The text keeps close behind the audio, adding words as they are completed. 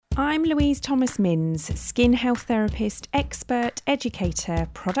I'm Louise Thomas Minns, skin health therapist, expert, educator,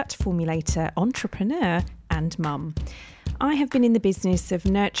 product formulator, entrepreneur and mum. I have been in the business of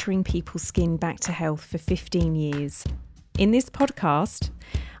nurturing people's skin back to health for 15 years. In this podcast,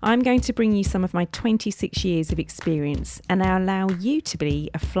 I'm going to bring you some of my 26 years of experience and allow you to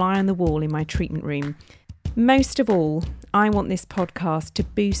be a fly on the wall in my treatment room. Most of all, I want this podcast to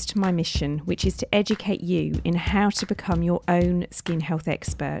boost my mission, which is to educate you in how to become your own skin health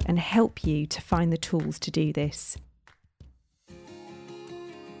expert and help you to find the tools to do this.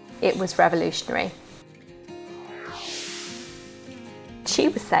 It was revolutionary. She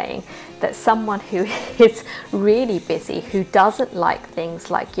was saying that someone who is really busy, who doesn't like things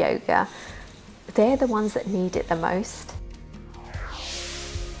like yoga, they're the ones that need it the most.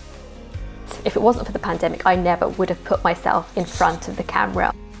 If it wasn't for the pandemic, I never would have put myself in front of the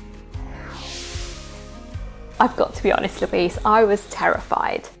camera. I've got to be honest, Louise, I was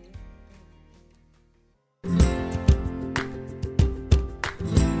terrified.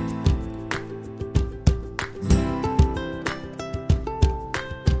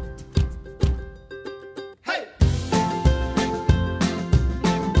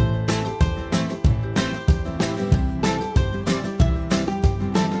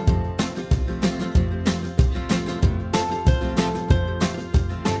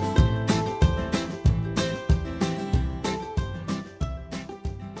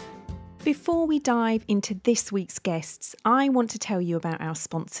 Before we dive into this week's guests, I want to tell you about our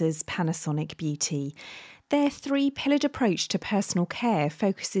sponsors, Panasonic Beauty. Their three-pillared approach to personal care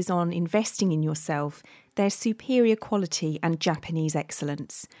focuses on investing in yourself, their superior quality and Japanese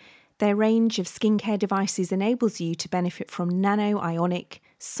excellence. Their range of skincare devices enables you to benefit from nano-ionic,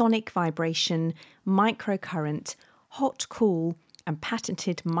 sonic vibration, microcurrent, hot cool and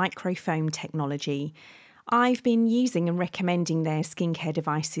patented microfoam technology. I've been using and recommending their skincare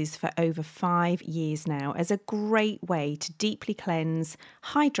devices for over 5 years now as a great way to deeply cleanse,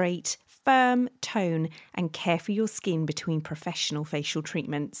 hydrate, firm, tone and care for your skin between professional facial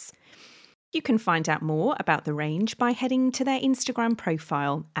treatments. You can find out more about the range by heading to their Instagram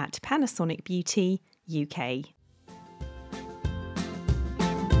profile at Panasonic Beauty UK.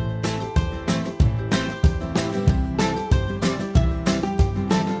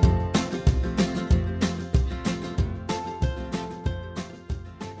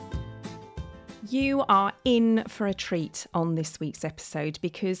 You are in for a treat on this week's episode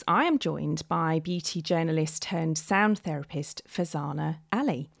because I am joined by beauty journalist turned sound therapist Farzana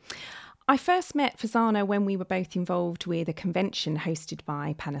Ali. I first met Farzana when we were both involved with a convention hosted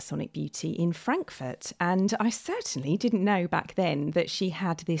by Panasonic Beauty in Frankfurt, and I certainly didn't know back then that she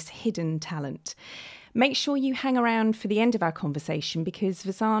had this hidden talent. Make sure you hang around for the end of our conversation because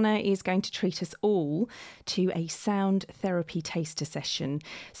Farzana is going to treat us all to a sound therapy taster session.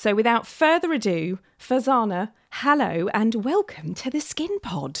 So without further ado, Farzana, hello and welcome to the Skin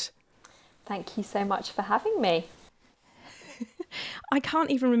Pod. Thank you so much for having me. I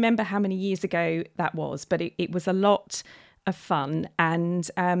can't even remember how many years ago that was, but it was a lot of fun. And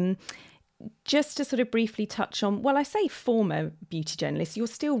just to sort of briefly touch on, well, I say former beauty journalist, you're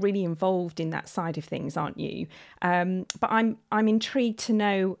still really involved in that side of things, aren't you? But I'm intrigued to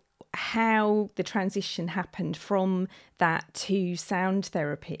know how the transition happened from that to sound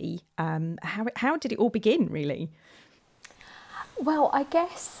therapy. How did it all begin, really? Well, I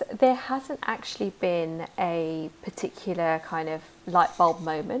guess there hasn't actually been a particular kind of light bulb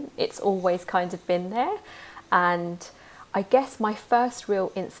moment. It's always kind of been there. And I guess my first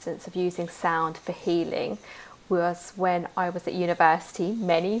real instance of using sound for healing was when I was at university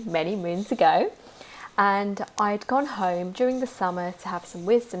many moons ago. And I'd gone home during the summer to have some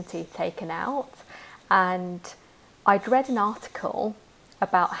wisdom teeth taken out. And I'd read an article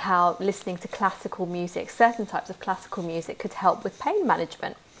about how listening to classical music, certain types of classical music, could help with pain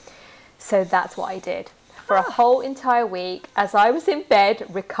management. So that's what I did. For a whole entire week, as I was in bed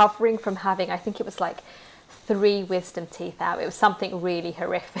recovering from having, I think it was like 3 wisdom teeth out. It was something really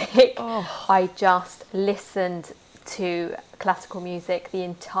horrific. Oh. I just listened to classical music the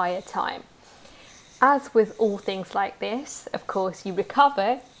entire time. As with all things like this, of course, you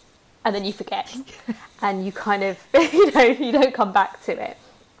recover and then you forget and you kind of, you don't come back to it.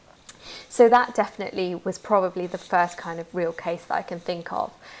 So that definitely was probably the first kind of real case that I can think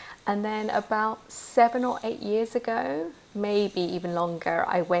of. And then about 7 or 8 years ago, maybe even longer,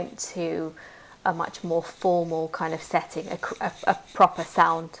 I went to a much more formal kind of setting, a proper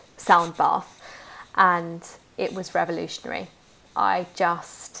sound bath, and it was revolutionary. I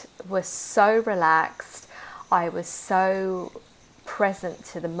just was so relaxed, I was so present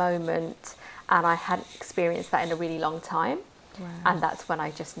to the moment, and I hadn't experienced that in a really long time. Wow. And that's when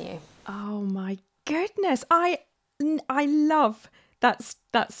I just knew. Oh my goodness. I love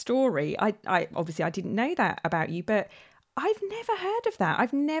that story. I obviously I didn't know that about you, but I've never heard of that.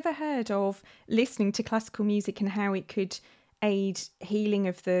 I've never heard of listening to classical music and how it could aid healing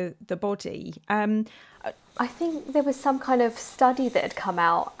of the body. I think there was some kind of study that had come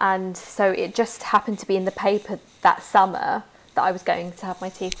out, and so it just happened to be in the paper that summer that I was going to have my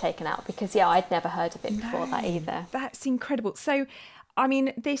teeth taken out, because I'd never heard of it before that either. That's incredible. So, I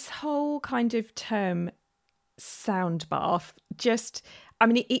mean, this whole kind of term sound bath, just, I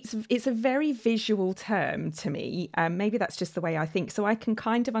mean, it's a very visual term to me. Maybe that's just the way I think. So I can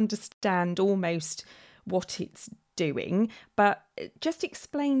kind of understand almost what it's doing, but just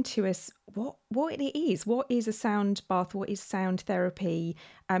explain to us what it is. What is a sound bath? What is sound therapy?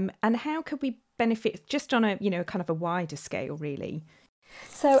 And how could we benefit just on a, kind of a wider scale, really?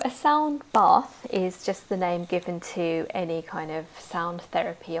 So a sound bath is just the name given to any kind of sound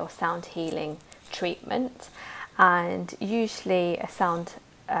therapy or sound healing treatment, and usually a sound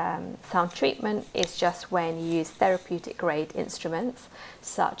treatment is just when you use therapeutic grade instruments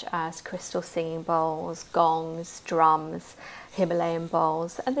such as crystal singing bowls, gongs, drums, Himalayan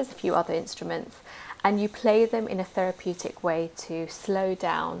bowls, and there's a few other instruments, and you play them in a therapeutic way to slow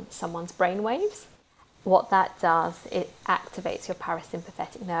down someone's brain waves. What that does, it activates your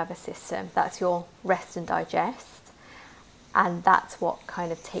parasympathetic nervous system. That's your rest and digest, and that's what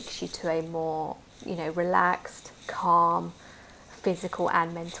kind of takes you to a more relaxed, calm physical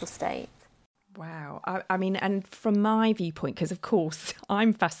and mental state. Wow. I mean, and from my viewpoint, because of course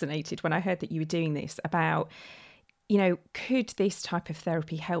I'm fascinated when I heard that you were doing this about, could this type of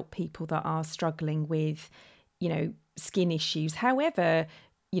therapy help people that are struggling with, skin issues, however,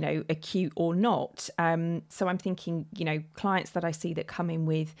 acute or not. So I'm thinking, clients that I see that come in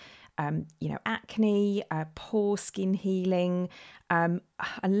with, acne, poor skin healing. And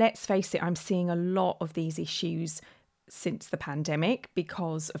let's face it, I'm seeing a lot of these issues since the pandemic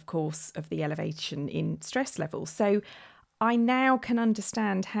because, of course, of the elevation in stress levels. So I now can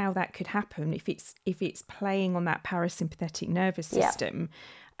understand how that could happen if it's playing on that parasympathetic nervous system.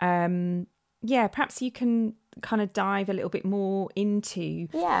 Perhaps you can kind of dive a little bit more into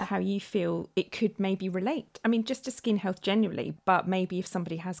how you feel it could maybe relate. I mean, just to skin health generally, but maybe if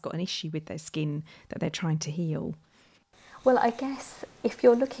somebody has got an issue with their skin that they're trying to heal. Well, I guess if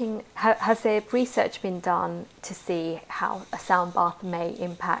you're looking, has there research been done to see how a sound bath may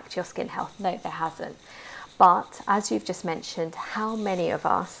impact your skin health? No, there hasn't. But as you've just mentioned, how many of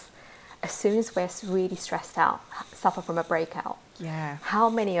us, as soon as we're really stressed out, suffer from a breakout? Yeah.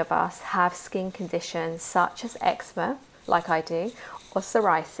 How many of us have skin conditions such as eczema, like I do, or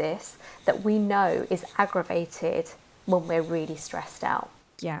psoriasis, that we know is aggravated when we're really stressed out?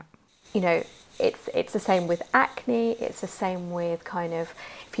 Yeah. It's the same with acne. It's the same with kind of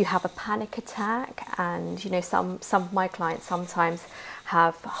if you have a panic attack, and some of my clients sometimes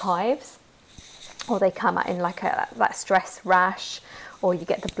have hives, or they come out in like that stress rash, or you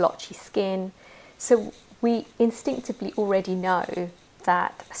get the blotchy skin. So we instinctively already know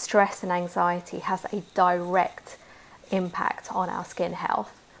that stress and anxiety has a direct impact on our skin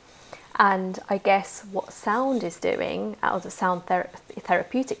health. And I guess what sound is doing, as a sound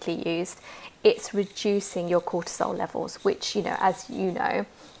therapeutically used, it's reducing your cortisol levels, which, as you know,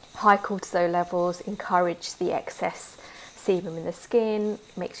 high cortisol levels encourage the excess sebum in the skin,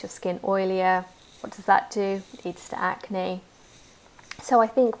 makes your skin oilier. What does that do? It leads to acne. So I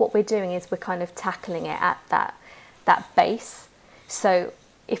think what we're doing is we're kind of tackling it at that base. So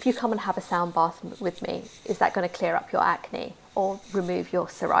if you come and have a sound bath with me, is that going to clear up your acne or remove your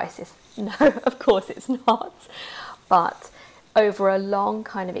psoriasis? No, of course it's not. But over a long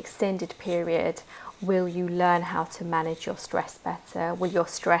kind of extended period, will you learn how to manage your stress better? Will your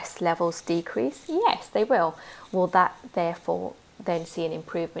stress levels decrease? Yes, they will. Will that therefore then see an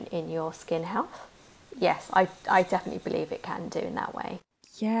improvement in your skin health? Yes, I definitely believe it can do in that way.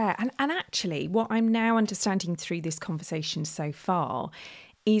 Yeah, and actually what I'm now understanding through this conversation so far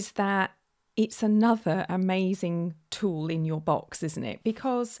is that it's another amazing tool in your box, isn't it?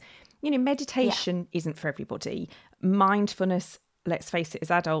 Because, meditation isn't for everybody. Mindfulness, let's face it,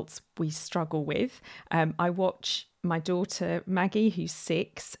 as adults, we struggle with. I watch my daughter, Maggie, who's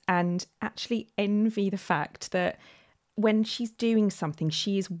 6, and actually envy the fact that when she's doing something,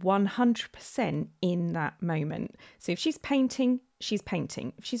 she is 100% in that moment. So if she's painting, she's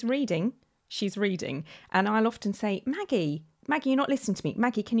painting. If she's reading, she's reading. And I'll often say, Maggie, you're not listening to me.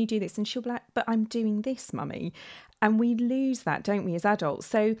 Maggie, can you do this? And she'll be like, but I'm doing this, mummy. And we lose that, don't we, as adults?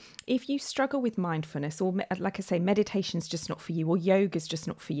 So if you struggle with mindfulness, or like I say, meditation's just not for you, or yoga's just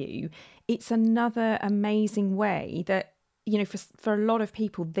not for you, it's another amazing way that for a lot of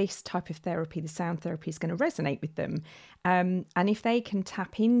people, this type of therapy, the sound therapy, is going to resonate with them. And if they can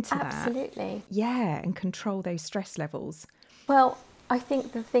tap into Absolutely. that, and control those stress levels. Well, I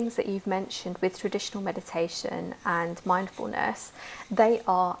think the things that you've mentioned with traditional meditation and mindfulness, they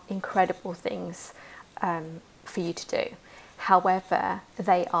are incredible things for you to do. However,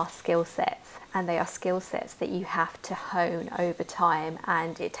 they are skill sets, and they are skill sets that you have to hone over time,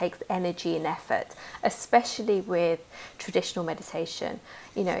 and it takes energy and effort, especially with traditional meditation.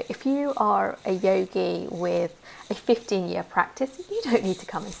 If you are a yogi with a 15-year practice, you don't need to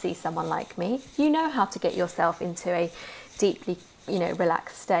come and see someone like me. You know how to get yourself into a deeply,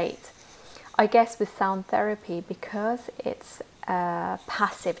 relaxed state. I guess with sound therapy, because it's a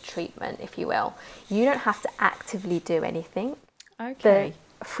passive treatment, if you will, you don't have to actively do anything. Okay.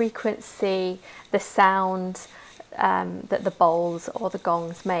 The frequency, the sound that the bowls or the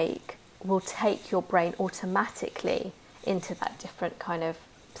gongs make will take your brain automatically into that different kind of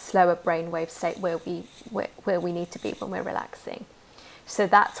slower brainwave state where we need to be when we're relaxing. So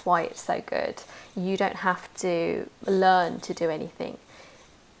that's why it's so good. You don't have to learn to do anything.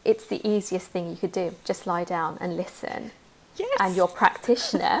 It's the easiest thing you could do. Just lie down and listen. Yes. And your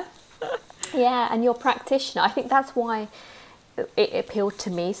practitioner, I think that's why it appealed to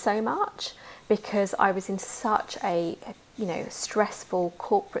me so much, because I was in such a stressful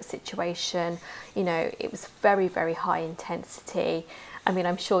corporate situation. It was very, very high intensity. I mean,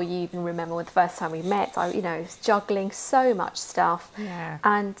 I'm sure you even remember when the first time we met, I was juggling so much stuff. Yeah.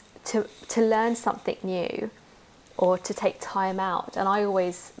 And to learn something new, or to take time out. And I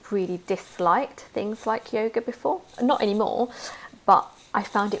always really disliked things like yoga before. Not anymore, but I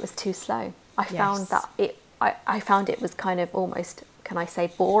found it was too slow. I found it was kind of almost, can I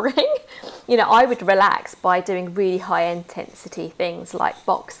say, boring? I would relax by doing really high intensity things like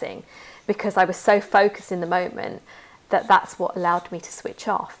boxing, because I was so focused in the moment that that's what allowed me to switch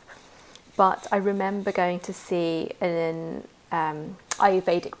off. But I remember going to see an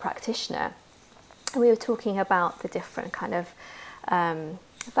Ayurvedic practitioner, and we were talking about the different kind of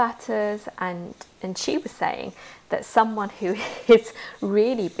vatas, and she was saying that someone who is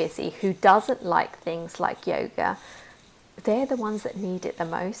really busy, who doesn't like things like yoga, they're the ones that need it the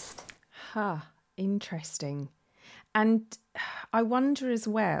most. Interesting. And I wonder as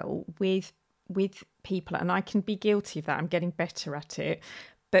well with people, and I can be guilty of that, I'm getting better at it,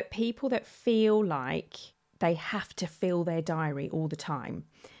 but people that feel like they have to fill their diary all the time.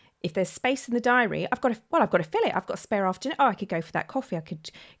 If there's space in the diary, I've got to fill it. I've got a spare afternoon. Oh, I could go for that coffee. I could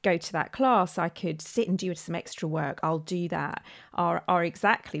go to that class. I could sit and do some extra work. I'll do that. Are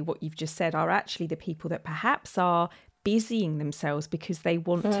exactly what you've just said, are actually the people that perhaps are busying themselves because they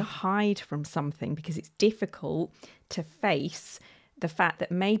want to hide from something, because it's difficult to face the fact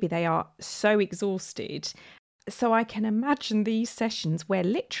that maybe they are so exhausted. So I can imagine these sessions where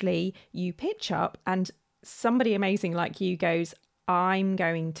literally you pitch up and somebody amazing like you goes, I'm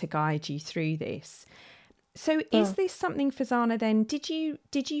going to guide you through this. So is this something, Farzana, then? Did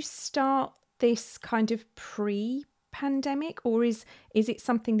you start this kind of pre-pandemic, or is it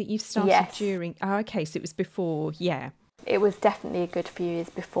something that you've started during? Oh, okay, so it was before, yeah. It was definitely a good few years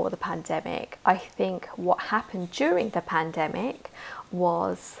before the pandemic. I think what happened during the pandemic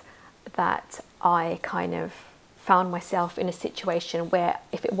was that I kind of found myself in a situation where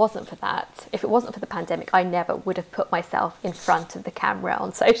if it wasn't for the pandemic, I never would have put myself in front of the camera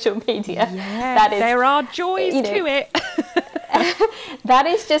on social media. Yeah, there are joys to it. That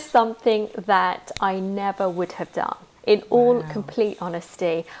is just something that I never would have done. In all complete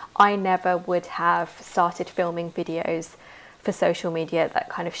honesty, I never would have started filming videos for social media that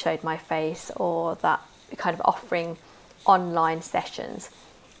kind of showed my face, or that kind of offering online sessions.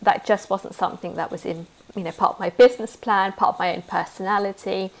 That just wasn't something that was in, part of my business plan, part of my own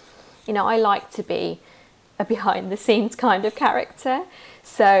personality. I like to be a behind the scenes kind of character.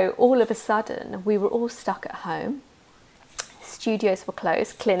 So all of a sudden we were all stuck at home. Studios were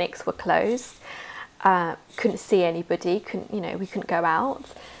closed, clinics were closed. Couldn't see anybody, we couldn't go out.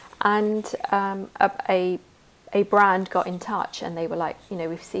 And a brand got in touch, and they were like,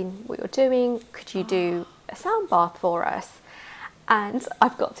 we've seen what you're doing. Could you do a sound bath for us? And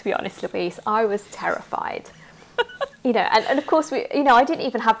I've got to be honest, Louise, I was terrified. And of course, I didn't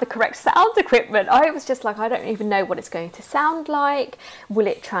even have the correct sound equipment. I was just like, I don't even know what it's going to sound like. Will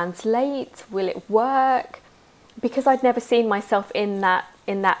it translate? Will it work? Because I'd never seen myself in that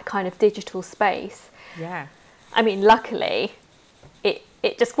kind of digital space. Yeah. I mean, luckily,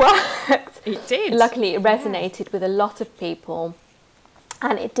 it just worked. It did. Luckily, it resonated with a lot of people.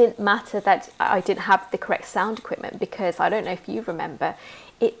 And it didn't matter that I didn't have the correct sound equipment, because I don't know if you remember,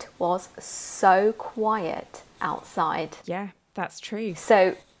 it was so quiet outside. Yeah, that's true.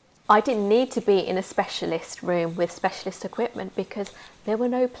 So I didn't need to be in a specialist room with specialist equipment, because there were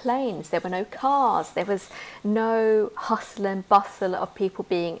no planes, there were no cars, there was no hustle and bustle of people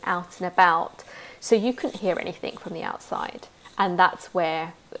being out and about. So you couldn't hear anything from the outside. And that's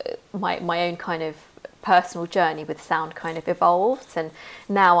where my own kind of personal journey with sound kind of evolved. And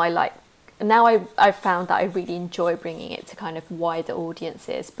now I've found that I really enjoy bringing it to kind of wider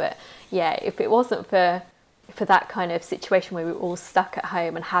audiences. But yeah, if it wasn't for that kind of situation where we were all stuck at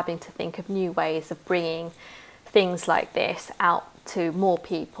home and having to think of new ways of bringing things like this out to more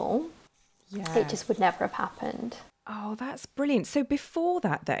people, it just would never have happened. Oh, that's brilliant. So before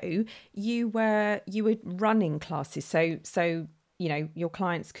that, though, you were running classes. So you know, your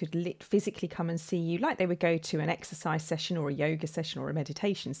clients could physically come and see you, like they would go to an exercise session or a yoga session or a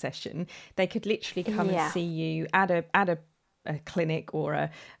meditation session. They could literally come and see you at a clinic or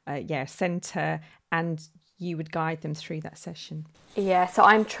a centre, and you would guide them through that session. Yeah, so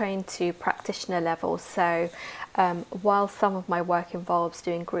I'm trained to practitioner level. So while some of my work involves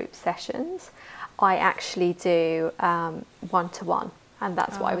doing group sessions, I actually do one-to-one. And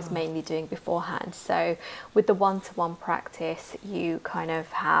that's what I was mainly doing beforehand. So with the one-to-one practice, you kind of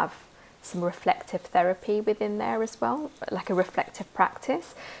have some reflective therapy within there as well, like a reflective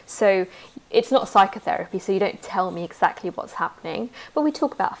practice. So it's not psychotherapy, so you don't tell me exactly what's happening, but we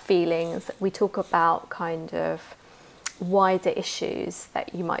talk about feelings, we talk about kind of wider issues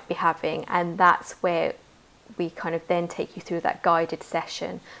that you might be having, and that's where we kind of then take you through that guided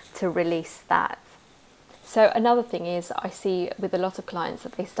session to release that. So another thing is, I see with a lot of clients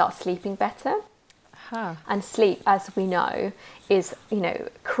that they start sleeping better. And sleep, as we know, is, you know,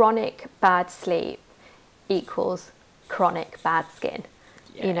 chronic bad sleep equals chronic bad skin.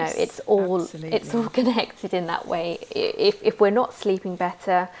 Yes, you know, it's all connected in that way. If we're not sleeping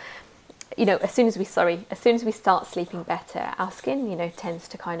better, you know, as soon as we start sleeping better, our skin, you know, tends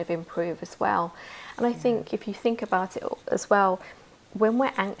to kind of improve as well. And I think if you think about it as well, when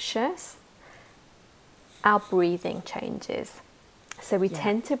we're anxious, our breathing changes. So we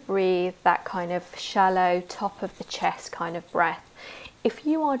tend to breathe that kind of shallow top of the chest kind of breath. If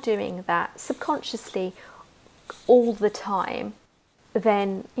you are doing that subconsciously all the time,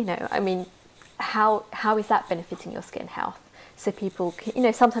 then, you know, I mean, how is that benefiting your skin health? So people, you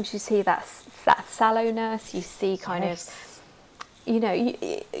know, sometimes you see that sallowness, you see kind of, you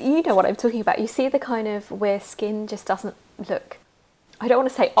know what I'm talking about. You see the kind of where skin just doesn't look, I don't want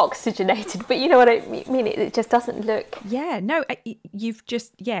to say oxygenated, but you know what I mean? It just doesn't look... Yeah, no, you've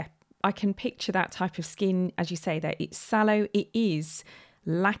just, I can picture that type of skin, as you say, that it's sallow, it is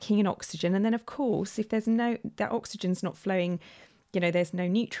lacking in oxygen. And then, of course, if there's that oxygen's not flowing, you know, there's no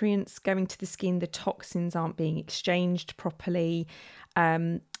nutrients going to the skin, the toxins aren't being exchanged properly.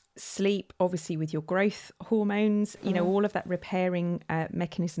 Sleep, obviously, with your growth hormones, you know, all of that repairing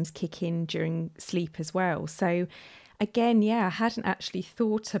mechanisms kick in during sleep as well. So... Again, I hadn't actually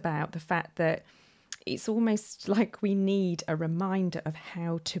thought about the fact that it's almost like we need a reminder of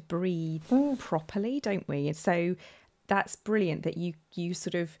how to breathe properly, don't we? And so that's brilliant that you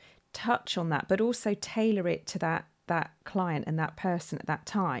sort of touch on that, but also tailor it to that client and that person at that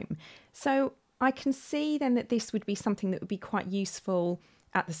time. So I can see then that this would be something that would be quite useful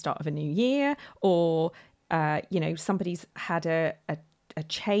at the start of a new year, or, you know, somebody's had a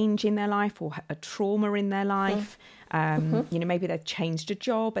change in their life or a trauma in their life. You know, maybe they've changed a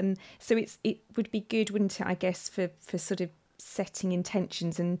job, and so it would be good, wouldn't it, I guess, for sort of setting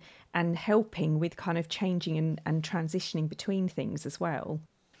intentions and helping with kind of changing and transitioning between things as well.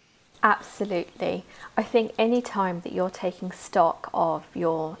 Absolutely. I think any time that you're taking stock of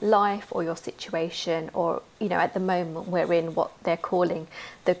your life or your situation, or, you know, at the moment we're in what they're calling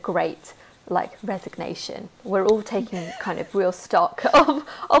the great resignation. We're all taking kind of real stock of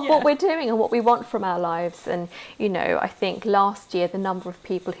what we're doing and what we want from our lives. And, you know, I think last year the number of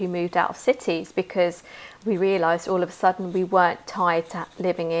people who moved out of cities because we realised all of a sudden we weren't tied to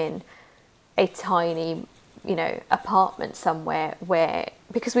living in a tiny, you know, apartment somewhere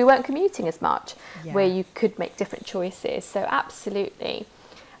because we weren't commuting as much, where you could make different choices. So absolutely,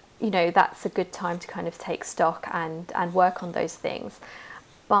 you know, that's a good time to kind of take stock and work on those things.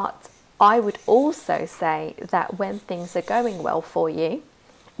 But I would also say that when things are going well for you,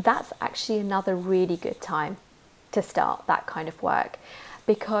 that's actually another really good time to start that kind of work,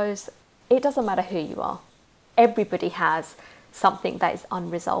 because it doesn't matter who you are. Everybody has something that is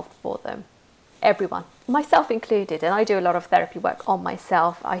unresolved for them. Everyone, myself included, and I do a lot of therapy work on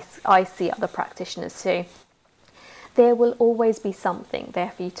myself. I see other practitioners too. there will always be something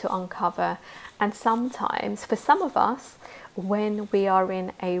there for you to uncover. And sometimes, for some of us, when we are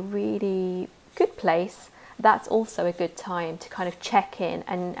in a really good place, that's also a good time to kind of check in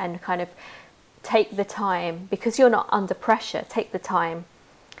and kind of take the time, because you're not under pressure, take the time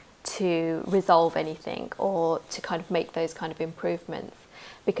to resolve anything or to kind of make those kind of improvements.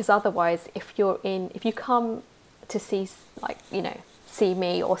 Because otherwise, if you come to see, like, you know, see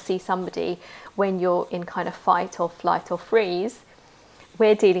me or see somebody when you're in kind of fight or flight or freeze,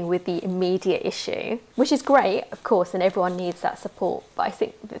 we're dealing with the immediate issue, which is great, of course, and everyone needs that support. But I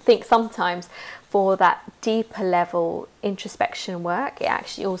think sometimes for that deeper level introspection work, it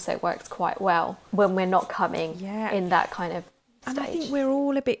actually also works quite well when we're not coming in that kind of stage. And I think we're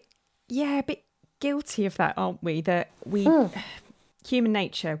all a bit guilty of that, aren't we? That human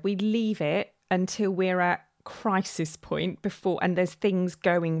nature, we leave it until we're at crisis point before, and there's things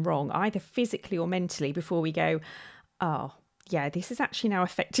going wrong, either physically or mentally, before we go, oh, yeah, this is actually now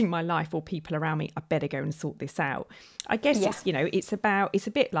affecting my life or people around me. I better go and sort this out. I guess it's, you know, it's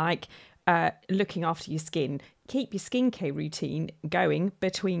a bit like looking after your skin. Keep your skincare routine going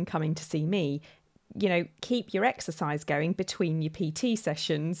between coming to see me. You know, keep your exercise going between your PT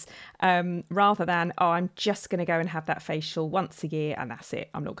sessions, rather than, oh, I'm just going to go and have that facial once a year and that's it.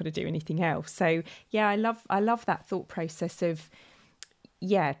 I'm not going to do anything else. So yeah, I love that thought process of,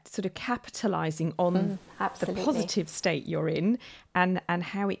 sort of capitalising on the positive state you're in, and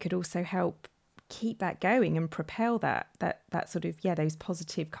how it could also help keep that going and propel that sort of, those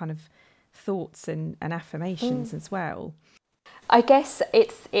positive kind of thoughts and affirmations as well. I guess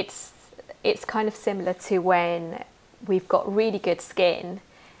it's kind of similar to when we've got really good skin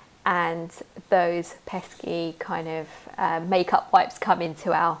and those pesky kind of makeup wipes come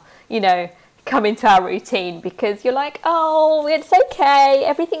into our routine, because you're like, oh, it's okay,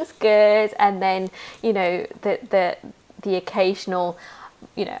 everything's good. And then, you know, the occasional,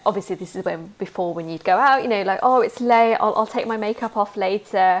 you know, obviously this is when you'd go out, you know, like, oh, it's late, I'll take my makeup off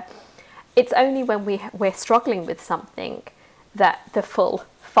later. It's only when we're struggling with something that the full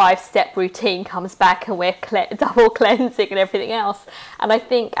 5-step routine comes back and we're double cleansing and everything else. And I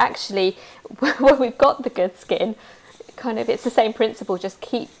think actually when we've got the good skin, kind of, it's the same principle, just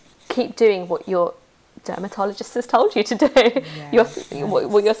keep doing what your dermatologist has told you to do,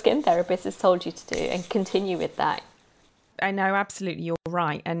 what your skin therapist has told you to do, and continue with that. I know, absolutely, you're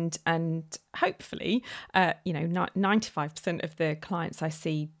right. And hopefully, 95% of the clients I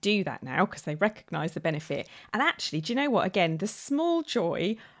see do that now because they recognise the benefit. And actually, do you know what? Again, the small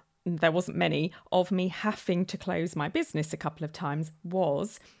joy, there wasn't many, of me having to close my business a couple of times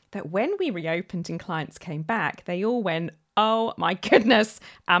was that when we reopened and clients came back, they all went, oh my goodness,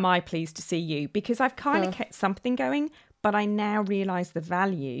 am I pleased to see you? Because I've kind of kept something going, but I now realise the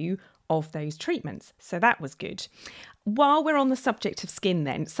value of those treatments. So that was good. While we're on the subject of skin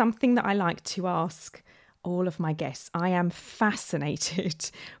then, something that I like to ask all of my guests, I am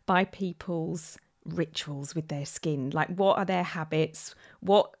fascinated by people's rituals with their skin. Like, what are their habits?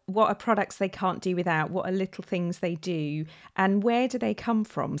 What are products they can't do without? What are little things they do? And where do they come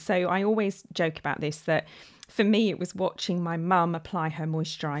from? So I always joke about this, that for me, it was watching my mum apply her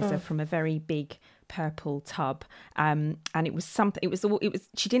moisturiser from a very big purple tub, and it was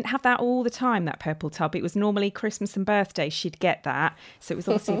she didn't have that all the time, that purple tub. It was normally Christmas and birthday she'd get that, so it was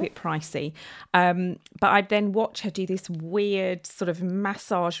obviously a bit pricey, but I'd then watch her do this weird sort of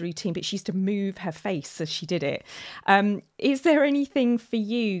massage routine, but she used to move her face as she did it. Is there anything for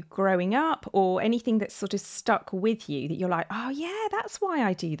you growing up, or anything that sort of stuck with you that you're like, oh yeah, that's why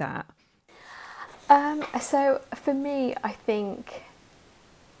I do that? So for me, I think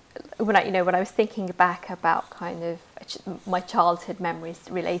when I was thinking back about kind of my childhood memories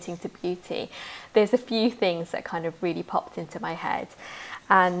relating to beauty, there's a few things that kind of really popped into my head.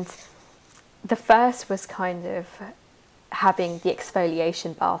 And the first was kind of having the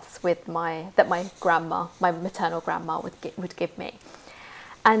exfoliation baths that my grandma, my maternal grandma, would give me.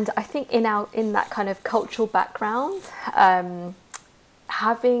 And I think in that kind of cultural background,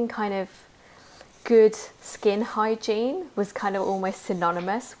 having kind of good skin hygiene was kind of almost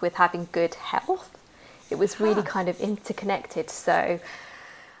synonymous with having good health. It was really kind of interconnected. So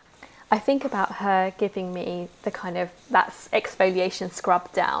I think about her giving me the kind of that exfoliation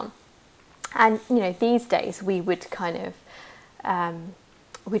scrub down. And, you know, these days we would kind of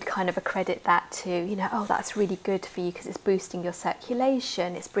accredit that to, you know, oh, that's really good for you because it's boosting your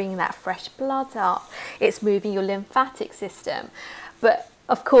circulation, it's bringing that fresh blood up, it's moving your lymphatic system. But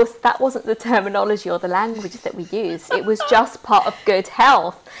of course, that wasn't the terminology or the language that we used. It was just part of good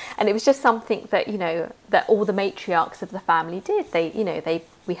health, and it was just something that, you know, that all the matriarchs of the family did.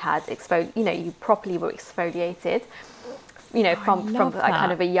 We had you properly were exfoliated, you know, from like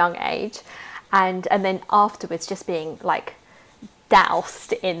kind of a young age, and then afterwards just being like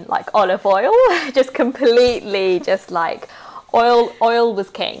doused in like olive oil, just completely, just like oil was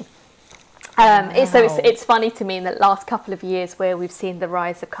king. Wow. It's funny to me in the last couple of years where we've seen the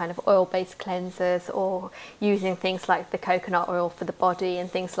rise of kind of oil-based cleansers, or using things like the coconut oil for the body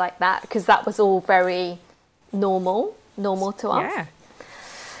and things like that, because that was all very normal to us. Yeah.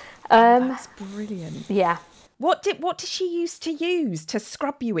 That's brilliant. Yeah. What did she used to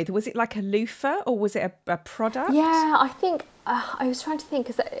scrub you with? Was it like a loofah, or was it a product? Yeah, I think I was trying to think,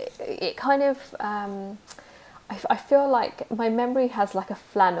 because it kind of I feel like my memory has like a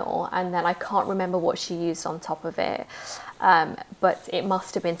flannel, and then I can't remember what she used on top of it, but it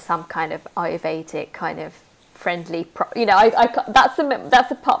must have been some kind of Ayurvedic kind of friendly that's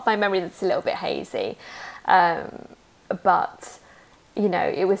a part of my memory that's a little bit hazy, but you know,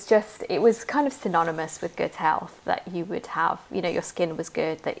 it was kind of synonymous with good health, that you would have, you know, your skin was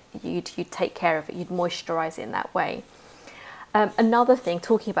good, that you'd take care of it, you'd moisturize it in that way. Another thing,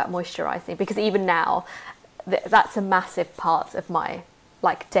 talking about moisturizing, because even now that's a massive part of my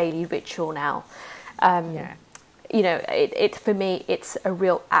like daily ritual now. You know, it for me, it's a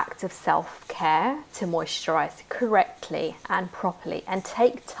real act of self-care to moisturize correctly and properly and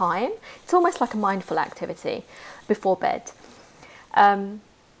take time. It's almost like a mindful activity before bed.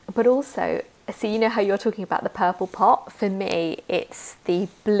 But also, so you know how you're talking about the purple pot? For me, it's the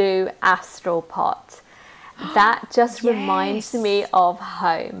blue astral pot. That just reminds me of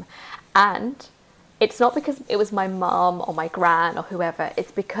home. And it's not because it was my mum or my gran or whoever,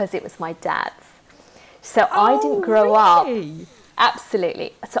 it's because it was my dad's. So I didn't grow up.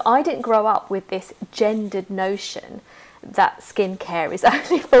 Absolutely. So I didn't grow up with this gendered notion that skincare is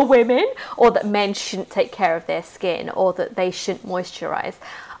only for women, or that men shouldn't take care of their skin, or that they shouldn't moisturize.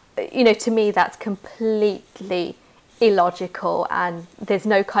 You know, to me, that's completely illogical, and there's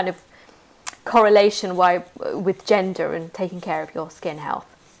no kind of correlation with gender and taking care of your skin health.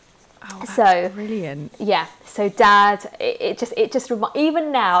 Oh, that's brilliant. Yeah. So Dad, it just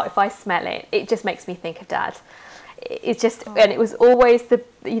even now, if I smell it, it just makes me think of Dad. It's just, and it was always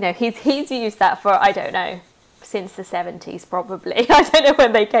he's used that for, I don't know, since the 70s probably. I don't know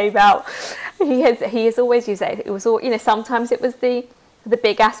when they came out. He has always used it. It was all, you know, sometimes it was the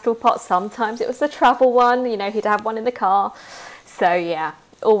big astral pot, sometimes it was the travel one, you know, he'd have one in the car. So yeah,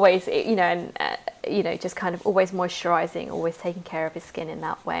 always, you know, and you know, just kind of always moisturizing, always taking care of his skin in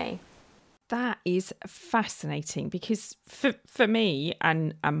that way. That is fascinating, because for me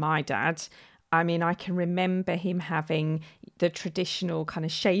and my dad, I mean, I can remember him having the traditional kind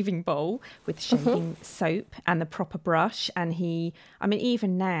of shaving bowl with shaving soap and the proper brush. And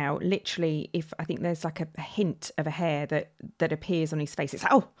even now, literally, if I think there's like a hint of a hair that appears on his face, it's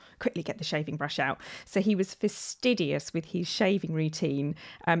like, oh, quickly get the shaving brush out. So he was fastidious with his shaving routine.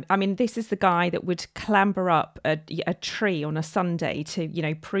 I mean, this is the guy that would clamber up a tree on a Sunday to, you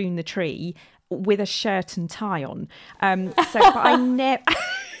know, prune the tree with a shirt and tie on. But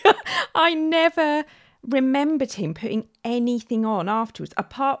I never remembered him putting anything on afterwards,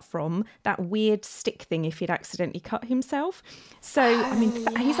 apart from that weird stick thing if he'd accidentally cut himself. So, I mean,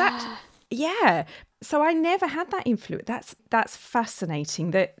 he's actually, yeah. So I never had that influence. That's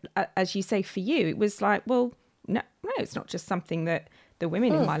fascinating that, as you say, for you, it was like, well, no, it's not just something that the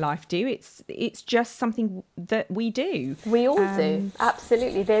women in my life do. It's just something that we do. We all do.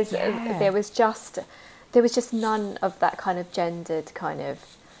 Absolutely. There was just none of that kind of gendered kind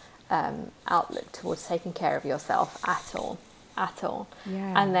of outlook towards taking care of yourself at all.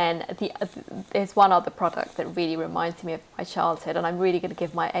 Yeah. And then there's one other product that really reminds me of my childhood, and I'm really going to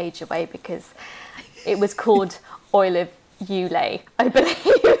give my age away because it was called Oil of Ulay, I believe.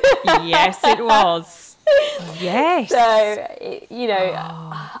 Yes, it was. Yes. So, you know,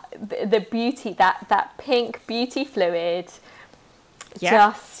 the beauty, that pink beauty fluid. Yeah.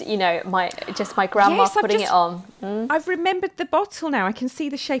 Just, you know, my grandma putting it on. I've remembered the bottle now. I can see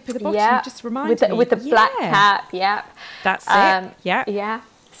the shape of the bottle. You just reminded me. With the black cap, yep. That's it. Yeah. Yeah.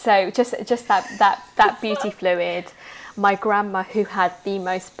 So just that beauty fluid. My grandma, who had the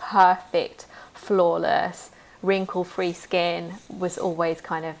most perfect, flawless, wrinkle-free skin, was always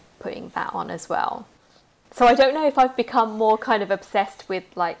kind of putting that on as well. So I don't know if I've become more kind of obsessed with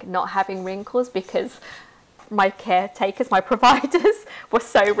like not having wrinkles because my caretakers, my providers, were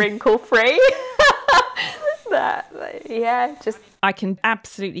so wrinkle free. Just I can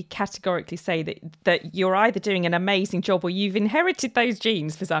absolutely categorically say that you're either doing an amazing job or you've inherited those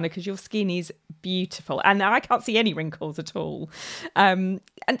genes, Farzana, because your skin is beautiful and I can't see any wrinkles at all. And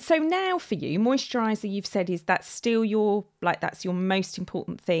so now for you, moisturiser, you've said that's still that's your most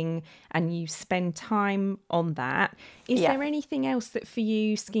important thing and you spend time on that. Is there anything else that for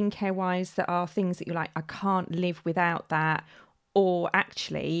you, skincare wise, that are things that you're like, I can't live without that? Or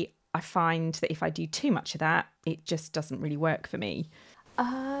actually, I find that if I do too much of that, it just doesn't really work for me.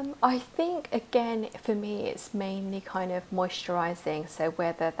 I think, again, for me, it's mainly kind of moisturising. So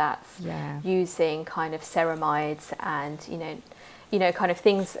whether that's using kind of ceramides and, kind of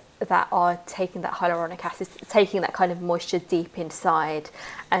things that are taking that hyaluronic acid, taking that kind of moisture deep inside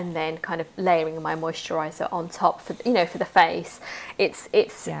and then kind of layering my moisturiser on top for the face. It's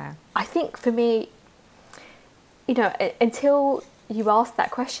I think for me, until you asked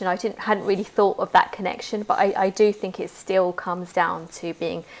that question, I hadn't really thought of that connection, but I do think it still comes down to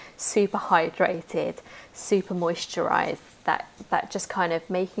being super hydrated, super moisturized, that just kind of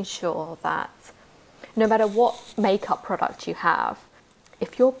making sure that no matter what makeup product you have,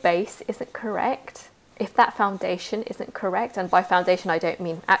 if your base isn't correct, if that foundation isn't correct, and by foundation I don't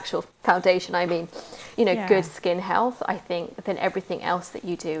mean actual foundation, I mean good skin health, I think then everything else that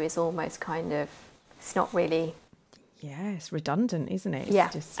you do is almost kind of, it's not really. Yeah, it's redundant, isn't it?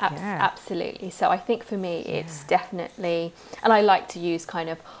 It's absolutely. So I think for me, it's definitely, and I like to use kind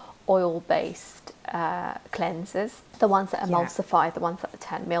of oil-based cleansers, the ones that emulsify, the ones that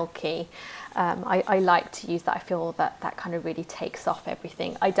turn milky. I like to use that. I feel that kind of really takes off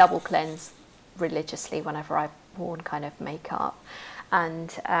everything. I double cleanse religiously whenever I've worn kind of makeup.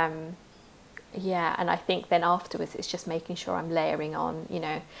 And and I think then afterwards, it's just making sure I'm layering on,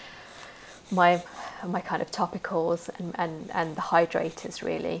 my kind of topicals and the hydrators,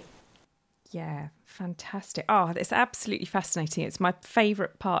 really. Yeah, fantastic. Oh, it's absolutely fascinating. It's my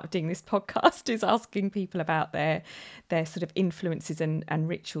favourite part of doing this podcast is asking people about their sort of influences and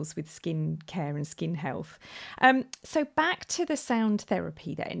rituals with skin care and skin health. So back to the sound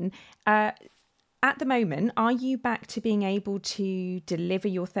therapy then. At the moment, are you back to being able to deliver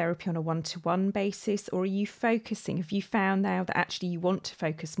your therapy on a one-to-one basis, or are you focusing? Have you found now that actually you want to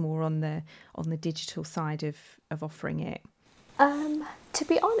focus more on the digital side of offering it? To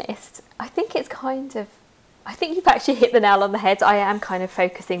be honest, I think you've actually hit the nail on the head. I am kind of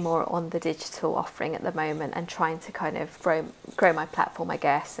focusing more on the digital offering at the moment and trying to kind of grow my platform, I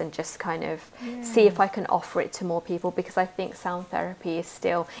guess, and just kind of see if I can offer it to more people, because I think sound therapy is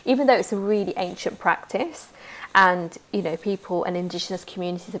still, even though it's a really ancient practice and, people and Indigenous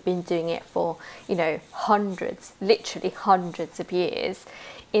communities have been doing it for, literally hundreds of years,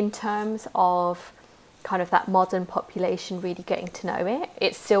 in terms of kind of that modern population really getting to know it,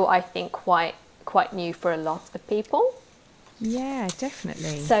 it's still, I think, quite new for a lot of people. Yeah,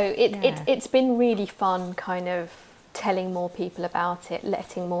 definitely. So it's been really fun kind of telling more people about it,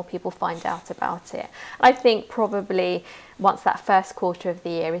 letting more people find out about it. I think probably once that first quarter of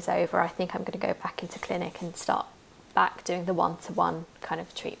the year is over, I think I'm going to go back into clinic and start back doing the one-to-one kind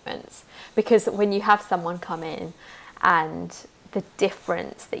of treatments, because when you have someone come in and the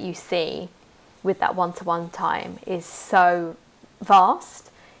difference that you see with that one-to-one time is so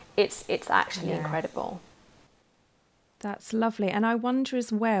vast, it's actually incredible. That's lovely. And I wonder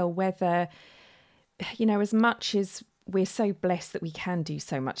as well whether, as much as we're so blessed that we can do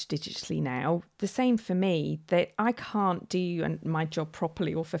so much digitally now, the same for me, that I can't do my job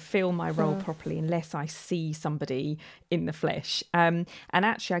properly or fulfill my role properly unless I see somebody in the flesh. And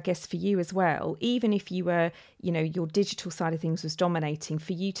actually, I guess for you as well, even if you were, your digital side of things was dominating,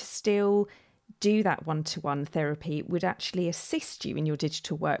 for you to still do that one-to-one therapy, it would actually assist you in your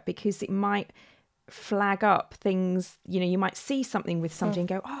digital work, because it might flag up things, you might see something with somebody and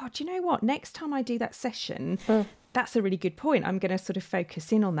go, oh, do you know what, next time I do that session, that's a really good point, I'm going to sort of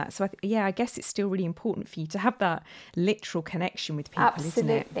focus in on that. So I guess it's still really important for you to have that literal connection with people.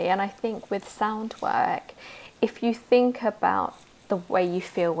 Absolutely. Isn't it? And I think with sound work, if you think about the way you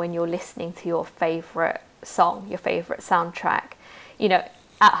feel when you're listening to your favourite song, your favourite soundtrack,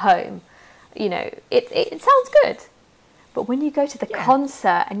 at home, it sounds good. But when you go to the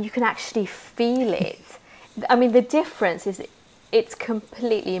concert and you can actually feel it, I mean, the difference is, it's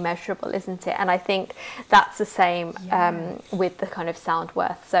completely immeasurable, isn't it? And I think that's the same with the kind of sound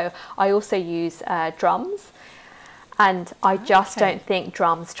worth. So I also use drums, and I just don't think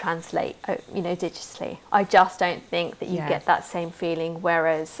drums translate, digitally. I just don't think that you get that same feeling.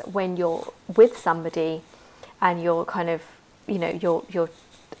 Whereas when you're with somebody and you're kind of, you're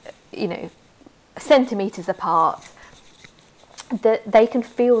centimeters apart, that they can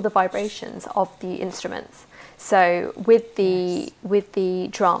feel the vibrations of the instruments. So with the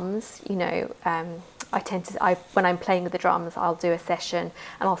drums, you know, when I'm playing with the drums, I'll do a session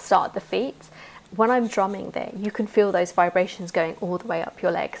and I'll start at the feet. When I'm drumming there, you can feel those vibrations going all the way up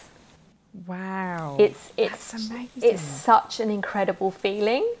your legs. Wow. That's amazing. It's such an incredible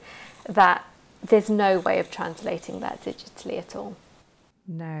feeling that there's no way of translating that digitally at all.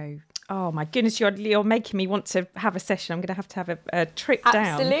 No. Oh my goodness, you're making me want to have a session. I'm going to have a trip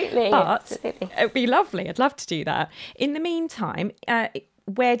down. Absolutely. But it'd be lovely. I'd love to do that. In the meantime,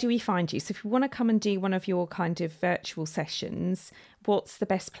 where do we find you? So if we want to come and do one of your kind of virtual sessions, what's the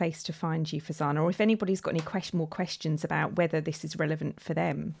best place to find you, Farzana? Or if anybody's got any more questions about whether this is relevant for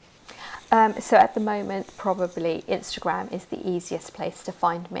them? So at the moment, probably Instagram is the easiest place to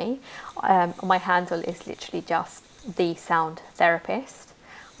find me. My handle is literally just The Sound Therapist.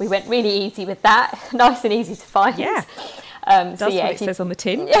 We went really easy with that, nice and easy to find. Yeah, that's what it says on the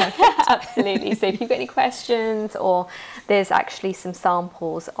tin. Yeah, absolutely. So if you've got any questions, or there's actually some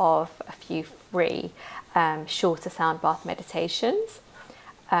samples of a few free shorter sound bath meditations,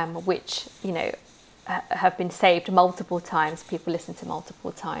 which, you know, have been saved multiple times. People listen to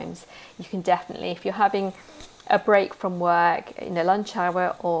multiple times. You can definitely, if you're having a break from work in a lunch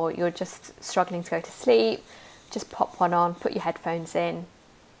hour, or you're just struggling to go to sleep, just pop one on, put your headphones in,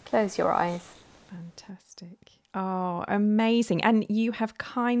 close your eyes. Fantastic. Oh, amazing. And you have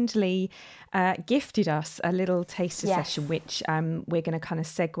kindly gifted us a little taster session, which we're going to kind of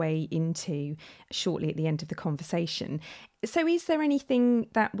segue into shortly at the end of the conversation. So is there anything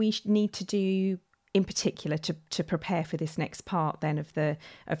that we need to do in particular to prepare for this next part then of the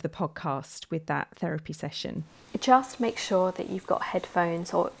podcast with that therapy session? Just make sure that you've got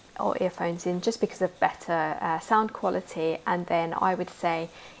headphones or earphones in, just because of better sound quality. And then I would say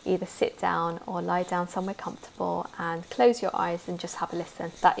either sit down or lie down somewhere comfortable and close your eyes and just have a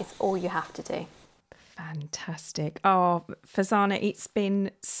listen. That is all you have to do. Fantastic. Oh, Farzana, it's been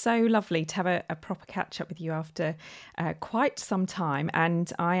so lovely to have a proper catch up with you after quite some time.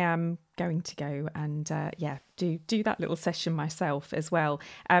 And I am going to go and do that little session myself as well.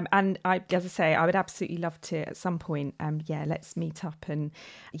 And as I say, I would absolutely love to at some point. Let's meet up, and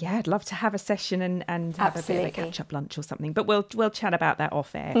I'd love to have a session and have a bit of a catch up lunch or something. But we'll chat about that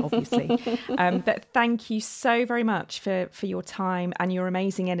off air, obviously. But thank you so very much for your time and your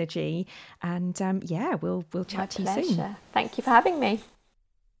amazing energy. And we'll chat to you soon. Thank you for having me.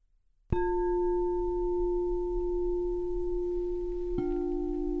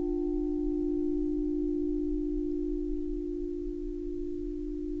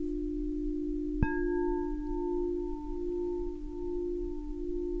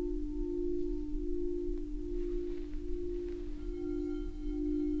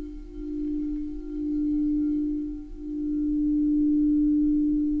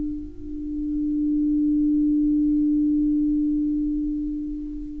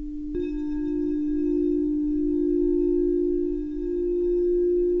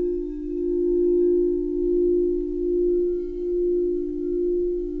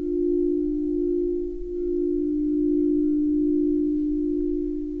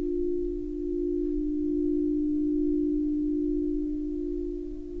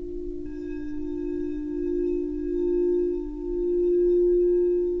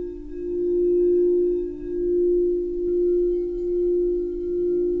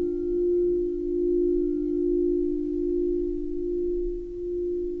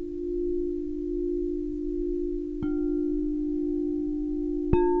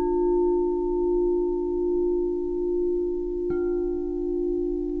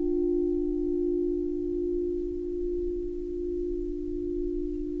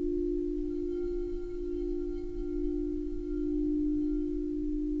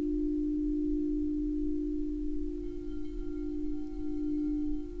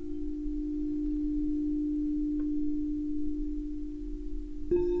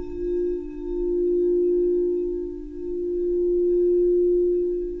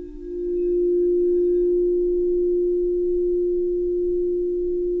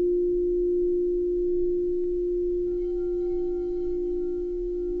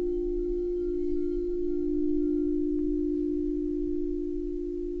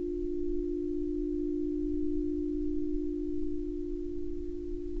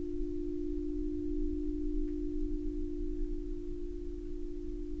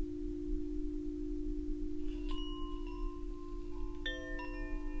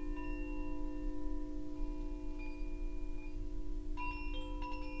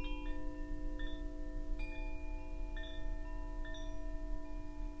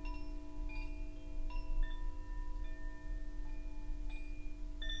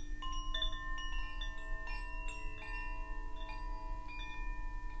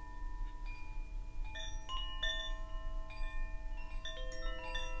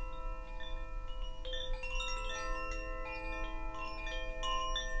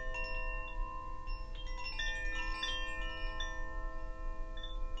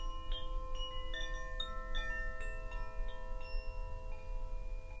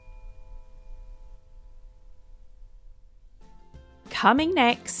 Coming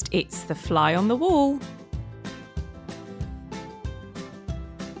next, it's the fly on the wall.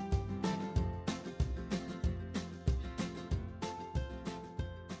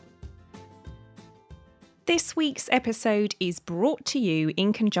 This week's episode is brought to you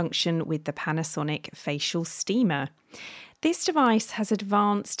in conjunction with the Panasonic Facial Steamer. This device has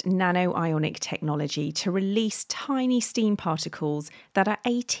advanced nano-ionic technology to release tiny steam particles that are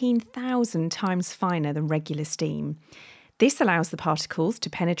 18,000 times finer than regular steam. This allows the particles to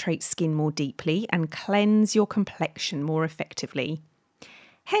penetrate skin more deeply and cleanse your complexion more effectively.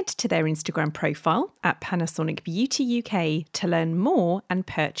 Head to their Instagram profile at Panasonic Beauty UK to learn more and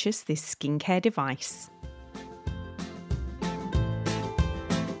purchase this skincare device.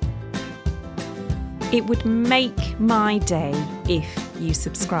 It would make my day if you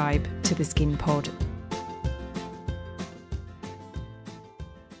subscribe to the Skin Pod.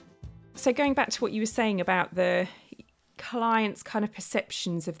 So going back to what you were saying about the clients' kind of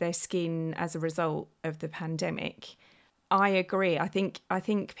perceptions of their skin as a result of the pandemic, I agree. I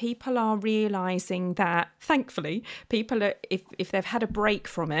think people are realising that, thankfully, people are, if they've had a break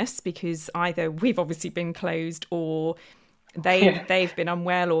from us, because either we've obviously been closed or they've been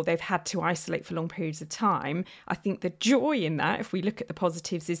unwell or they've had to isolate for long periods of time. I think the joy in that, if we look at the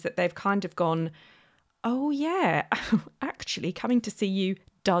positives, is that they've kind of gone, oh yeah, actually coming to see you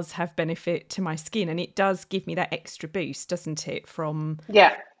does have benefit to my skin, and it does give me that extra boost, doesn't it, from...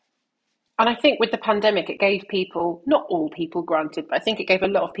 Yeah. And I think with the pandemic, it gave people, not all people granted, but I think it gave a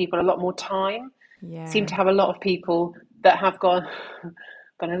lot of people a lot more time. Seem to have a lot of people that have gone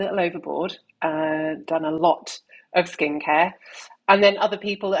a little overboard, done a lot of skincare, and then other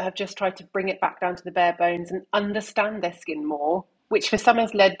people that have just tried to bring it back down to the bare bones and understand their skin more, which for some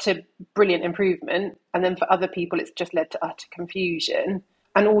has led to brilliant improvement, and then for other people it's just led to utter confusion.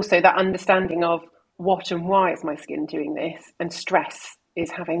 And also that understanding of what and why is my skin doing this, and stress is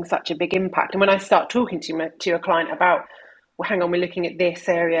having such a big impact. And when I start talking to a client about, well, hang on, we're looking at this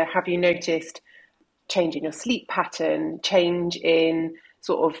area, have you noticed change in your sleep pattern, change in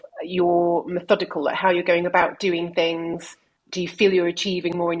sort of your methodical, like how you're going about doing things? Do you feel you're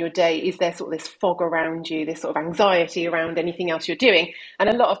achieving more in your day? Is there sort of this fog around you, this sort of anxiety around anything else you're doing? And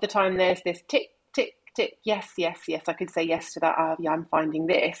a lot of the time there's this tick, tick, tick, yes, yes, yes, I could say yes to that. Yeah, I'm finding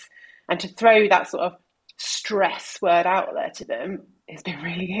this. And to throw that sort of stress word out there to them has been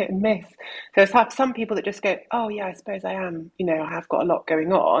really hit and miss. So it's some people that just go, oh yeah, I suppose I am, I have got a lot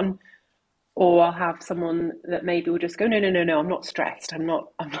going on. Or I'll have someone that maybe will just go, no, I'm not stressed. I'm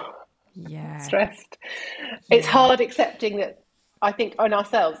not stressed. It's hard accepting that. I think on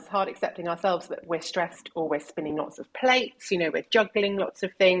ourselves, it's hard accepting ourselves that we're stressed or we're spinning lots of plates, we're juggling lots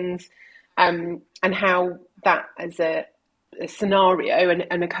of things, and how that as a scenario and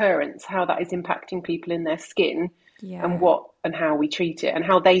an occurrence, how that is impacting people in their skin, and how we treat it and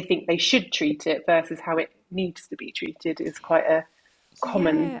how they think they should treat it versus how it needs to be treated is quite a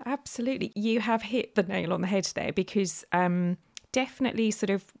common. Yeah, absolutely. You have hit the nail on the head there, because definitely sort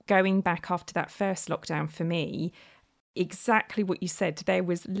of going back after that first lockdown for me, exactly what you said, there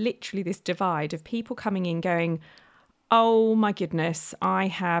was literally this divide of people coming in going, oh my goodness, I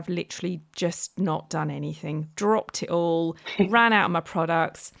have literally just not done anything, dropped it all, ran out of my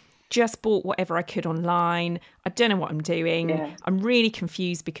products, just bought whatever I could online. I don't know what I'm doing. Yeah. I'm really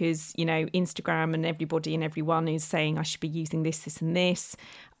confused because, Instagram and everybody and everyone is saying I should be using this, this and this.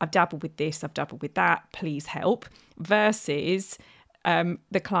 I've dabbled with this, I've dabbled with that. Please help. Versus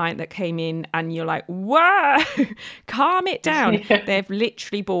the client that came in and you're like, whoa, calm it down. Yeah. They've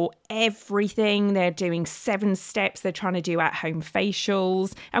literally bought everything. They're doing 7 steps. They're trying to do at-home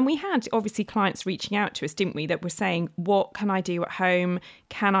facials. And we had obviously clients reaching out to us, didn't we, that were saying, what can I do at home?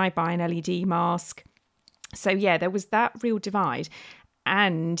 Can I buy an LED mask? So yeah, there was that real divide.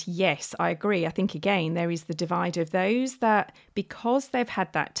 And yes, I agree. I think, again, there is the divide of those that, because they've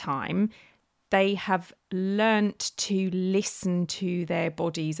had that time, they have learnt to listen to their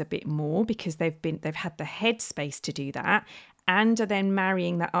bodies a bit more because they've had the headspace to do that, and are then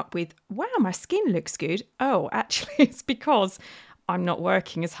marrying that up with, wow, my skin looks good. Oh, actually, it's because I'm not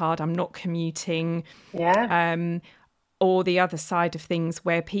working as hard. I'm not commuting. Yeah. Or the other side of things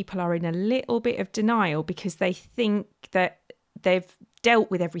where people are in a little bit of denial because they think that they've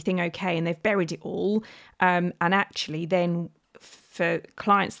dealt with everything okay and they've buried it all. And actually then, for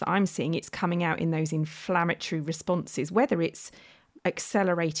clients that I'm seeing, it's coming out in those inflammatory responses, whether it's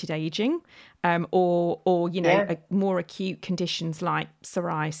accelerated aging or more acute conditions like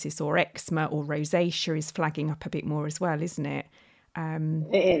psoriasis or eczema or rosacea is flagging up a bit more as well, isn't it?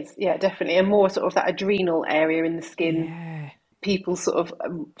 It is, yeah, definitely. And more sort of that adrenal area in the skin. Yeah. People sort of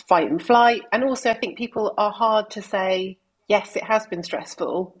fight and flight. And also I think people are hard to say, yes, it has been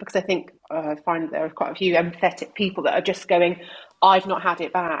stressful, because I think I find there are quite a few empathetic people that are just going, I've not had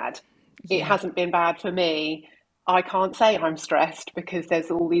it bad. It Yeah. hasn't been bad for me. I can't say I'm stressed because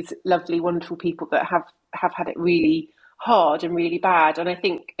there's all these lovely, wonderful people that have had it really hard and really bad. And I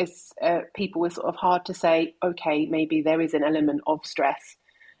think as people, it's sort of hard to say, okay, maybe there is an element of stress,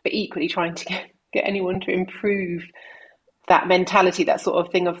 but equally trying to get anyone to improve that mentality, that sort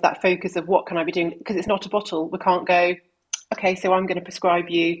of thing, of that focus of what can I be doing? Because it's not a bottle. We can't go, okay, so I'm going to prescribe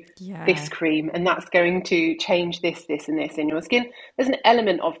you this Yeah. cream and that's going to change this, this, and this in your skin. There's an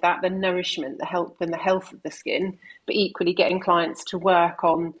element of that, the nourishment, the health, and the health of the skin, but equally getting clients to work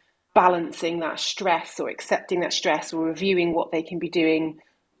on balancing that stress, or accepting that stress, or reviewing what they can be doing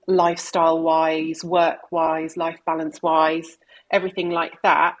lifestyle wise, work wise, life balance wise, everything like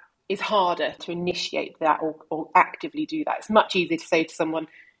that is harder to initiate that, or actively do that. It's much easier to say to someone,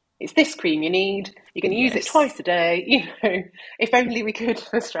 it's this cream you need, you can use it Yes. twice a day, if only we could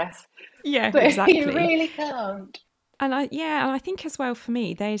for stress. Yeah, But you exactly. really can't. And I think as well, for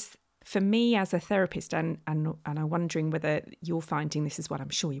me, for me as a therapist, and I'm wondering whether you're finding this as well, I'm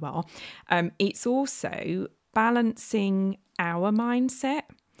sure you are, it's also balancing our mindset,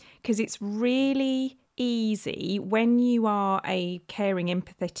 because it's really easy when you are a caring,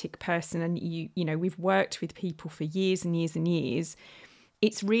 empathetic person, and we've worked with people for years and years and years.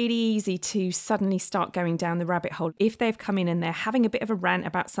 It's really easy to suddenly start going down the rabbit hole. If they've come in and they're having a bit of a rant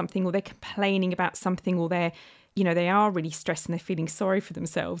about something, or they're complaining about something, or they are really stressed and they're feeling sorry for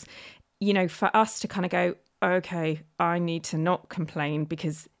themselves, for us to kind of go, okay, I need to not complain,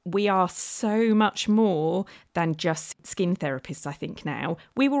 because we are so much more than just skin therapists, I think now.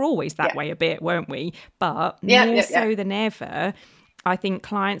 We were always that Yeah. way a bit, weren't we? But more Yeah. so than ever, I think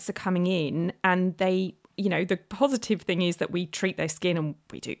clients are coming in and they, the positive thing is that we treat their skin, and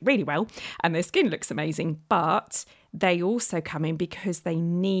we do really well, and their skin looks amazing, but they also come in because they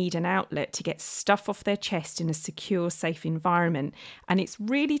need an outlet to get stuff off their chest in a secure, safe environment. And it's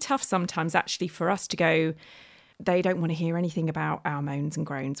really tough sometimes actually for us to go, they don't want to hear anything about our moans and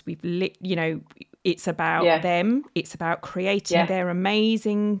groans. It's about Yeah. them. It's about creating Yeah. their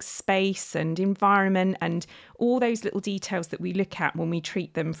amazing space and environment, and all those little details that we look at when we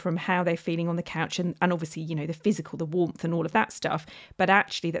treat them, from how they're feeling on the couch, and obviously, the physical, the warmth and all of that stuff. But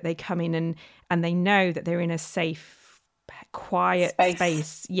actually that they come in and they know that they're in a safe, quiet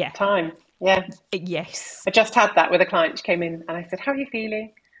space. Yeah. Time. Yeah. Yes. I just had that with a client. She came in and I said, how are you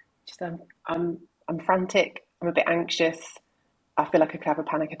feeling? She said, I'm frantic. I'm a bit anxious. I feel like I could have a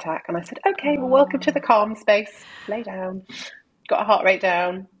panic attack. And I said, okay, well, welcome to the calm space. Lay down. Got a heart rate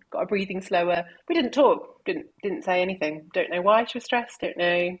down. Got a breathing slower. We didn't talk. Didn't say anything. Don't know why she was stressed. Don't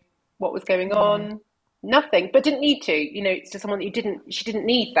know what was going Yeah. on. Nothing. But didn't need to. It's just someone that she didn't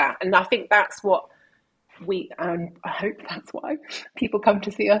need that. And I think that's what I hope that's why people come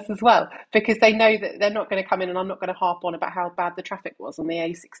to see us as well, because they know that they're not going to come in, and I'm not going to harp on about how bad the traffic was on the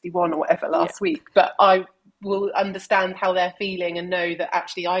A61 or whatever Yeah. last week, but I will understand how they're feeling and know that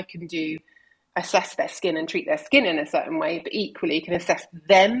actually I can assess their skin and treat their skin in a certain way, but equally can assess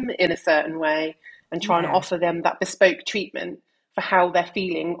them in a certain way and try and Yeah. offer them that bespoke treatment for how they're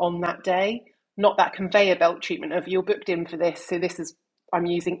feeling on that day, not that conveyor belt treatment of, you're booked in for this, so I'm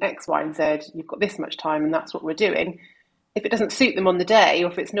using X, Y, and Z. You've got this much time, and that's what we're doing. If it doesn't suit them on the day,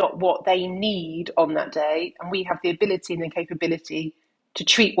 or if it's not what they need on that day, and we have the ability and the capability to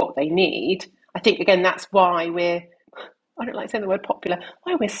treat what they need, I think, again, that's why I don't like saying the word popular,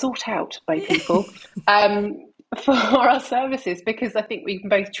 why we're sought out by people for our services, because I think we can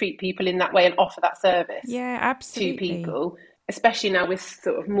both treat people in that way and offer that service Yeah, to absolutely. people, especially now with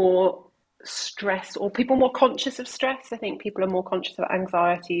sort of more stress, or people more conscious of stress. I think people are more conscious of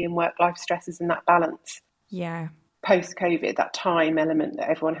anxiety and work-life stresses, and that balance Yeah. post-COVID, that time element that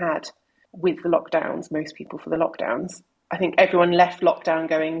everyone had with the lockdowns, most people for the lockdowns. I think everyone left lockdown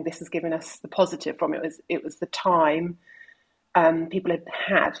going, this has given us the positive from it. It was the time people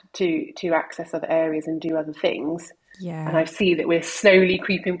had to access other areas and do other things. And Yeah. I see that we're slowly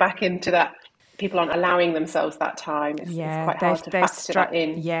creeping back into that. People aren't allowing themselves that time. It's quite hard to factor that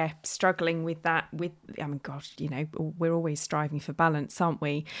in. Struggling with that. I mean, gosh, we're always striving for balance, aren't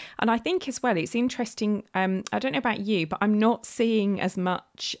we? And I think as well, it's interesting. I don't know about you, but I'm not seeing as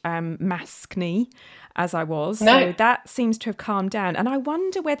much maskne as I was. No. So that seems to have calmed down. And I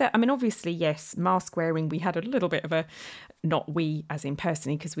wonder whether, I mean, obviously, yes, mask wearing, we had a little bit of not we as in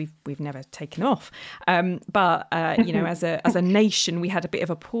personally, because we've never taken off. But as a nation, we had a bit of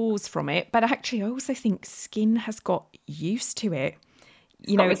a pause from it. But actually, I also think skin has got used to it.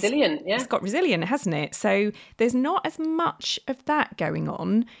 It's got resilient, yeah. It's got resilient, hasn't it? So there's not as much of that going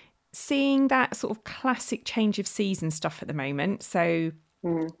on. seeing that sort of classic change of season stuff at the moment. So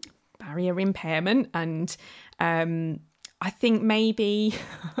barrier impairment, and I think maybe,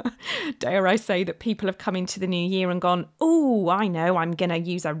 dare I say, that people have come into the new year and gone, oh, I know, I'm going to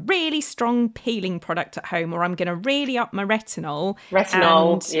use a really strong peeling product at home, or I'm going to really up my retinol.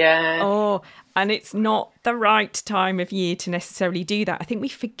 And it's not the right time of year to necessarily do that. I think we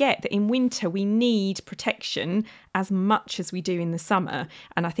forget that in winter we need protection as much as we do in the summer.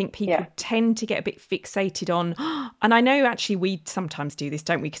 And I think people tend to get a bit fixated on, and I know actually we sometimes do this,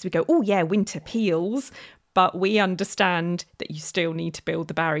 don't we? Because we go, oh yeah, winter peels. But we understand that you still need to build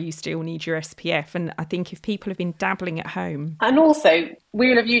the barrier, you still need your SPF. And I think if people have been dabbling at home. And also,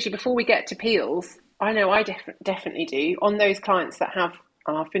 we'll have usually, before we get to peels, I know I definitely do, on those clients that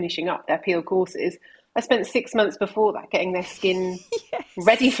are finishing up their peel courses, I spent 6 months before that getting their skin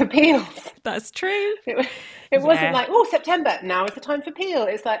ready for peels. That's true. It wasn't like, oh, September, now is the time for peel.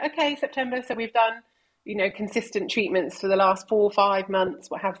 It's like, okay, September, so we've done, consistent treatments for the last 4 or 5 months,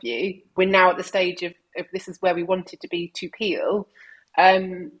 what have you. We're now at the stage of this is where we wanted to be to peel.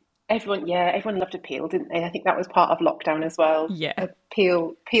 Everyone loved a peel, didn't they? I think that was part of lockdown as well. Yeah. A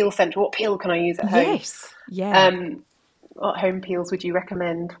peel centre. What peel can I use at home? Yes. Yeah. What home peels would you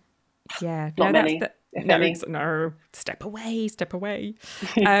recommend? Yeah. Not many. No, step away.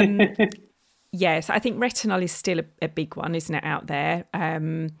 Yes, I think retinol is still a big one, isn't it, out there?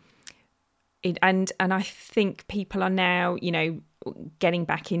 And I think people are now, getting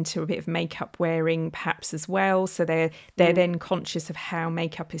back into a bit of makeup wearing perhaps as well. So they're then conscious of how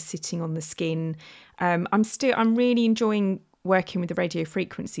makeup is sitting on the skin. I'm really enjoying working with the radio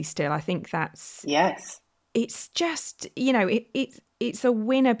frequency still. I think that's... Yes. It's just, it's a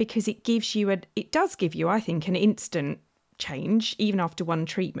winner because it does give you, I think, an instant change, even after one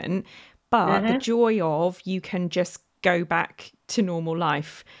treatment. But the joy of you can just go back to normal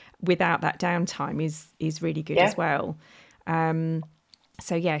life without that downtime is really good as well.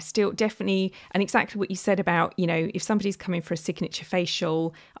 So yeah, still definitely, and exactly what you said about, if somebody's coming for a signature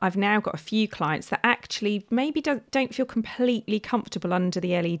facial, I've now got a few clients that actually maybe don't feel completely comfortable under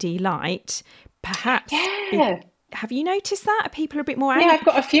the LED light. Perhaps. Yeah. Have you noticed that? Are people a bit more angry? Yeah, I've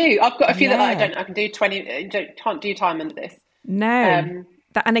got a few that I can do 20, can't do time under this. No.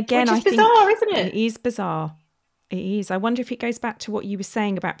 And again, which is bizarre, isn't it? It is bizarre. It is. I wonder if it goes back to what you were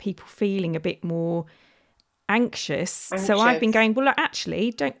saying about people feeling a bit more anxious. So I've been going, well, look,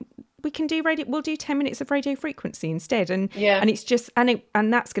 actually, we'll do 10 minutes of radio frequency instead. And it's just, and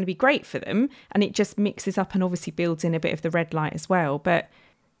that's going to be great for them. And it just mixes up and obviously builds in a bit of the red light as well. But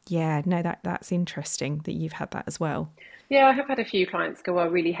yeah, no, that's interesting that you've had that as well. Yeah, I have had a few clients go, I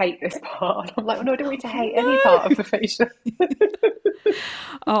really hate this part. And I'm like, no, I don't want you to hate any part of the facial.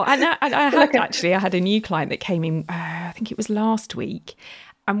 I had a new client that came in, I think it was last week.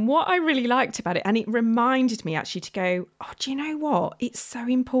 And what I really liked about it, and it reminded me actually to go, oh, do you know what? It's so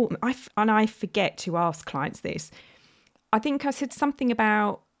important. I forget to ask clients this. I think I said something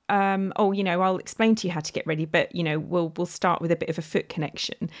about, I'll explain to you how to get ready, but, we'll start with a bit of a foot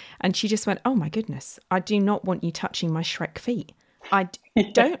connection. And she just went, oh, my goodness, I do not want you touching my Shrek feet. I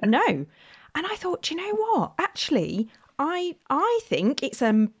don't know. And I thought, do you know what? Actually, I think it's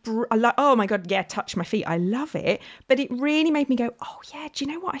oh my God, yeah, touch my feet. I love it. But it really made me go, oh yeah, do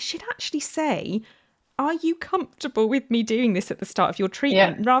you know what? I should actually say, are you comfortable with me doing this at the start of your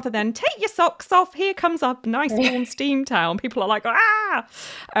treatment? Rather than take your socks off, here comes a nice warm steam towel. And people are like, ah.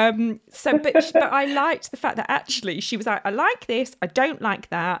 But I liked the fact that actually she was like, I like this, I don't like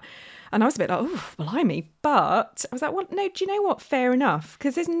that. And I was a bit like, oh, blimey. But I was like, well, no, do you know what? Fair enough.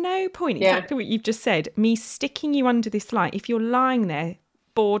 Because there's no point, exactly what you've just said, me sticking you under this light. If you're lying there,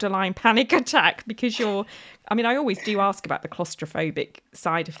 borderline panic attack, because I always do ask about the claustrophobic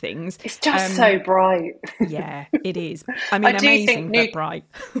side of things. It's just so bright. Yeah, it is. Amazing, but bright.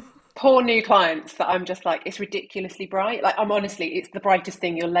 Poor new clients that I'm just like, it's ridiculously bright. Like, it's the brightest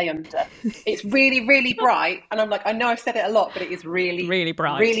thing you'll lay under. It's really, really bright. And I'm like, I know I've said it a lot, but it is really, really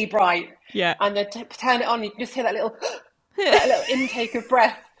bright. Really bright. Yeah. And then turn it on, you can just hear that little intake of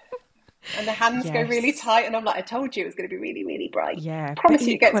breath. And the hands go really tight. And I'm like, I told you it was going to be really, really bright. Yeah. I promise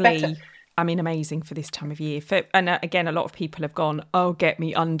you it gets better. Amazing for this time of year. And again, a lot of people have gone, oh, get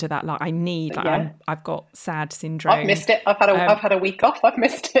me under that. Like, I need, I've got SAD syndrome. I've missed it. I've had a week off. I've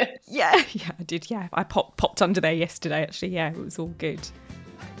missed it. Yeah, I did. Yeah, I popped under there yesterday, actually. Yeah, it was all good.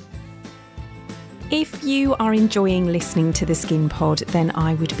 If you are enjoying listening to the Skin Pod, then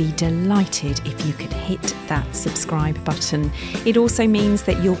I would be delighted if you could hit that subscribe button. It also means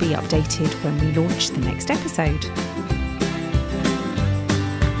that you'll be updated when we launch the next episode.